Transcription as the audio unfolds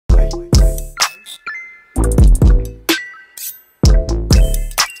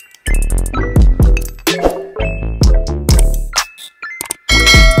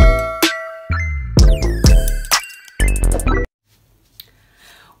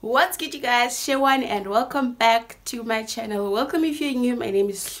What's good, you guys? Shewan, and welcome back to my channel. Welcome if you're new. My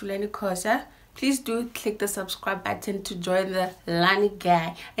name is Shulani Kosa. Please do click the subscribe button to join the Lani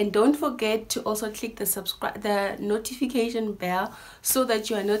gang, and don't forget to also click the notification bell so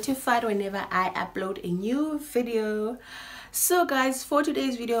that you are notified whenever I upload a new video. So guys, for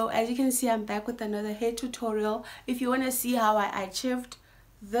today's video, as you can see, I'm back with another hair tutorial. If you want to see how I achieved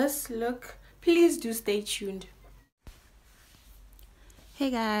this look, please do stay tuned. Hey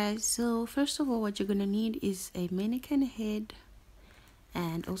guys, so first of all, what you're gonna need is a mannequin head,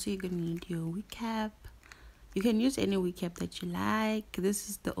 and also you're gonna need your wig cap. You can use any wig cap that you like. This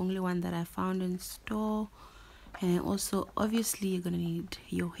is the only one that I found in store. And also obviously you're gonna need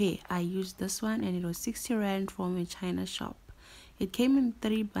your hair. I used this one and it was 60 rand from a China shop. It came in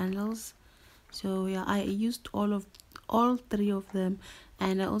 3 bundles, so yeah, I used all 3 of them.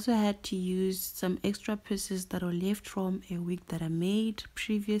 And I also had to use some extra pieces that were left from a wig that I made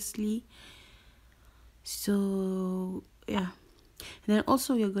previously. So yeah, and then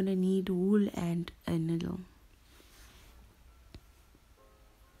also you're gonna need wool and a needle.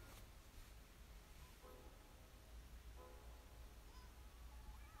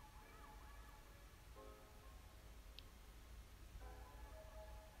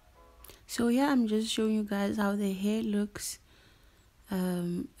 So yeah, I'm just showing you guys how the hair looks.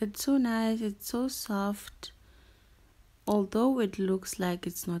 It's so nice, it's so soft, although it looks like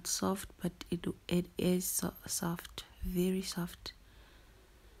it's not soft, but it is soft, very soft.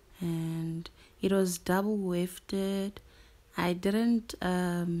 And it was double wefted. I didn't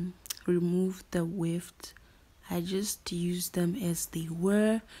remove the weft, I just used them as they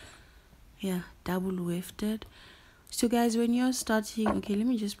were. Yeah, double wefted. So guys, when you're starting, okay, let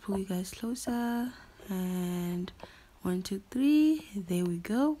me just pull you guys closer, and 1 2 3, there we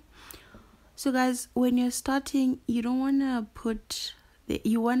go. So guys, when you're starting, you don't want to put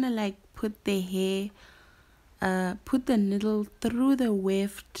you want to like put the hair, put the needle through the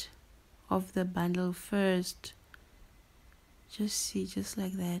weft of the bundle first. Just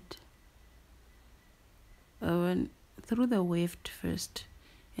like that. And through the weft first,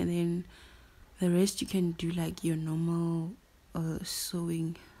 and then the rest you can do like your normal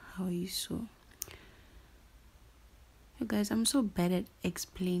sewing, how you sew. You guys, I'm so bad at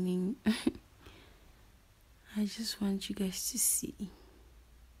explaining. I just want you guys to see.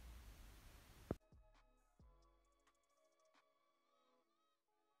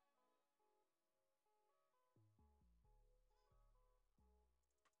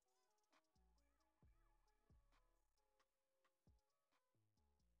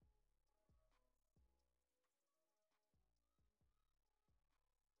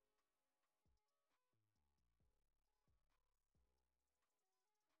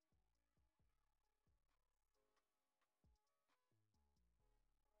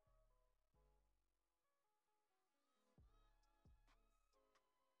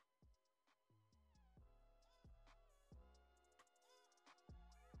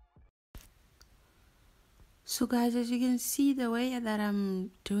 So guys, as you can see, the way that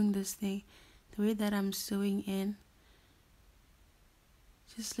I'm doing this thing, the way that I'm sewing in,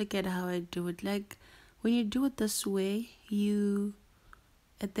 just look at how I do it. Like when you do it this way, you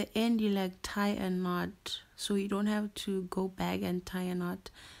at the end you like tie a knot, so you don't have to go back and tie a knot.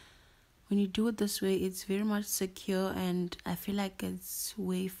 When you do it this way, it's very much secure, and I feel like it's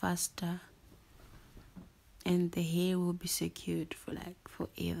way faster, and the hair will be secured for like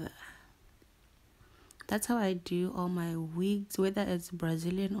forever. That's how I do all my wigs, whether it's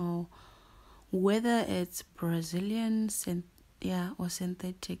Brazilian or or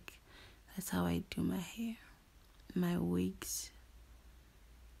synthetic. That's how I do my hair, my wigs.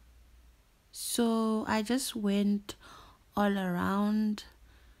 So I just went all around,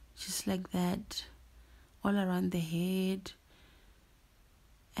 just like that, all around the head.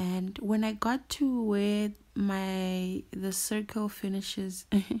 And when I got to where the circle finishes,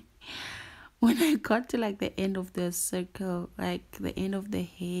 when I got to like the end of the circle, like the end of the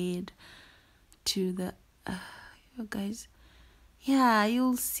head to the you guys, yeah,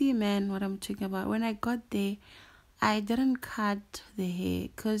 you'll see, man, what I'm talking about. When I got there, I didn't cut the hair,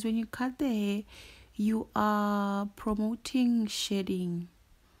 because when you cut the hair, you are promoting shedding.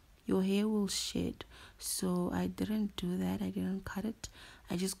 Your hair will shed. So I didn't do that. I didn't cut it.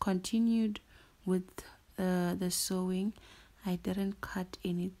 I just continued with the sewing. I didn't cut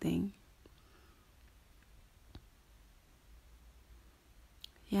anything.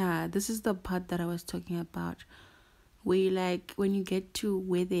 Yeah, this is the part that I was talking about, where you like when you get to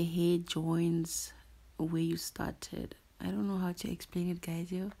where the hair joins where you started. I don't know how to explain it, guys,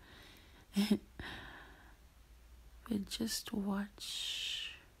 yo. But just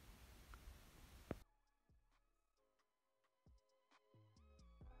watch.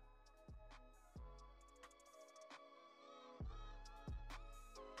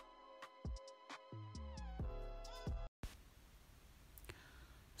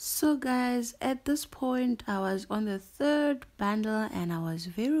 So guys, at this point I was on the third bundle and I was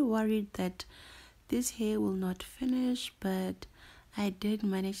very worried that this hair will not finish, but I did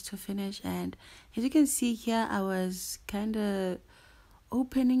manage to finish. And as you can see here, I was kind of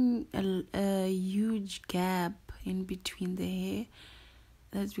opening a huge gap in between the hair.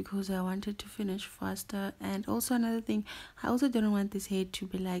 That's because I wanted to finish faster. And also another thing, I also didn't want this hair to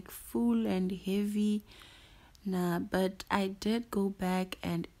be like full and heavy. Nah, but I did go back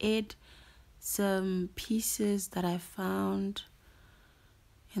and add some pieces that I found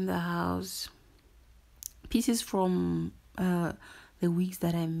in the house, pieces from the wigs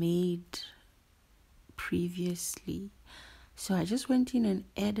that I made previously. So I just went in and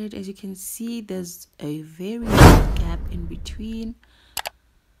added. As you can see, there's a very big gap in between.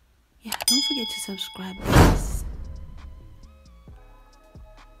 Yeah, don't forget to subscribe, guys.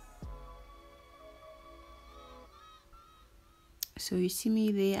 So you see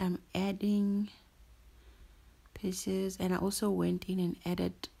me there, I'm adding pieces, and I also went in and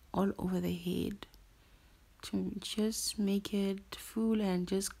added all over the head to just make it full and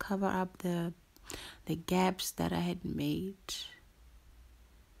just cover up the gaps that I had made.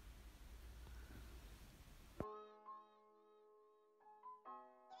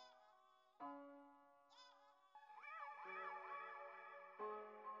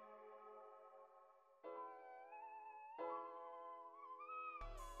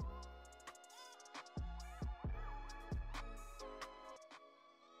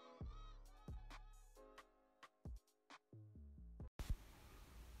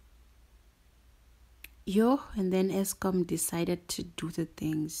 And then Escom decided to do the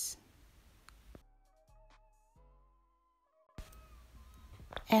things.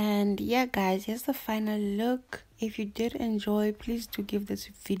 And yeah guys, here's the final look. If you did enjoy, please do give this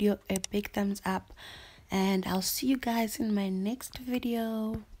video a big thumbs up, and I'll see you guys in my next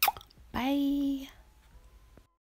video. Bye.